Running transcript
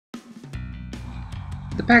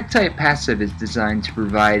The PackTite Passive is designed to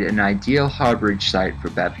provide an ideal harborage site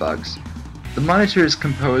for bedbugs. The monitor is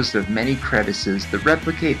composed of many crevices that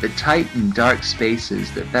replicate the tight and dark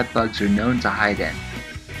spaces that bedbugs are known to hide in.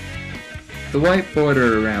 The white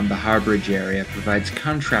border around the harborage area provides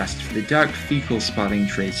contrast for the dark fecal spotting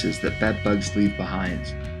traces that bedbugs leave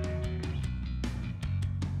behind.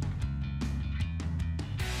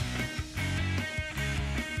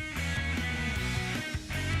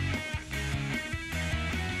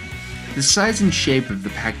 The size and shape of the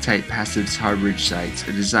PackTite Passive's harborage sites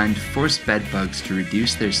are designed to force bedbugs to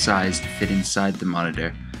reduce their size to fit inside the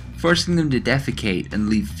monitor, forcing them to defecate and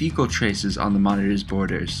leave fecal traces on the monitor's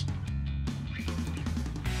borders.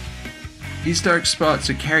 These dark spots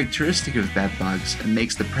are characteristic of bedbugs and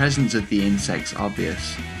makes the presence of the insects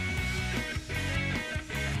obvious.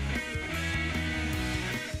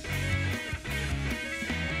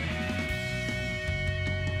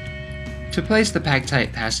 To place the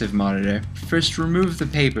PackTite Passive monitor, first remove the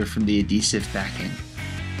paper from the adhesive backing.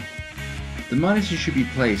 The monitor should be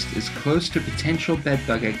placed as close to potential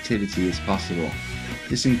bedbug activity as possible.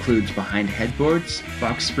 This includes behind headboards,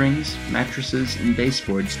 box springs, mattresses, and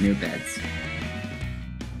baseboards near beds.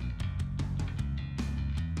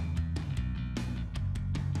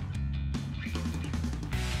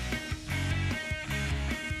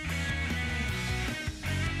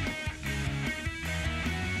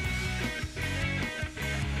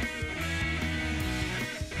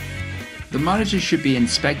 The monitor should be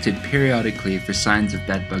inspected periodically for signs of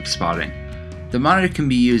bedbug spotting. The monitor can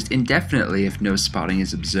be used indefinitely if no spotting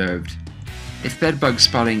is observed. If bedbug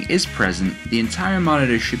spotting is present, the entire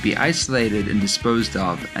monitor should be isolated and disposed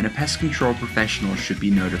of, and a pest control professional should be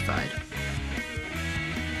notified.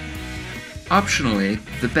 Optionally,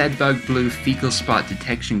 the Bedbug Blue Fecal Spot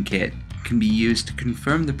Detection Kit can be used to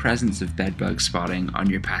confirm the presence of bedbug spotting on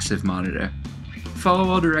your passive monitor. Follow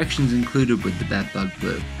all directions included with the Bedbug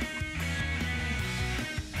Blue.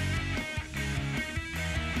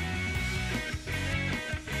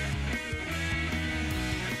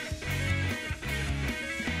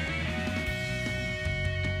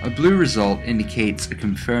 A blue result indicates a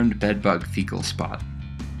confirmed bedbug fecal spot.